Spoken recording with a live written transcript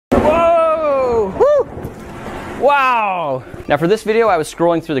Wow! Now for this video, I was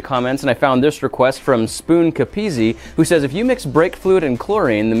scrolling through the comments and I found this request from Spoon Capizzi, who says if you mix brake fluid and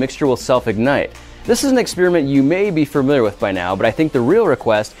chlorine, the mixture will self-ignite. This is an experiment you may be familiar with by now, but I think the real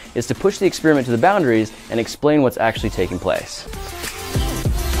request is to push the experiment to the boundaries and explain what's actually taking place.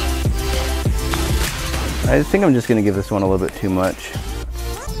 I think I'm just going to give this one a little bit too much.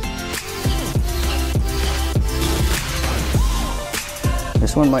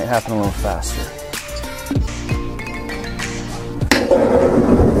 This one might happen a little faster.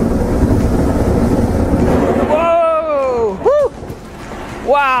 Whoa! Woo!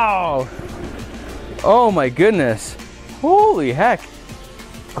 Wow! Oh my goodness. Holy heck.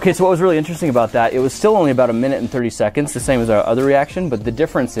 Okay, so what was really interesting about that, it was still only about 1 minute and 30 seconds, the same as our other reaction, but the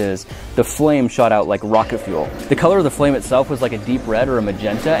difference is the flame shot out like rocket fuel. The color of the flame itself was like a deep red or a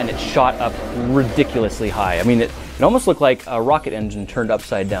magenta, and it shot up ridiculously high. I mean, it almost looked like a rocket engine turned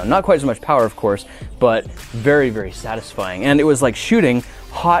upside down. Not quite as much power, of course, but very, very satisfying. And it was like shooting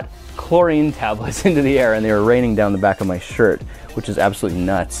hot chlorine tablets into the air, and they were raining down the back of my shirt, which is absolutely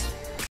nuts.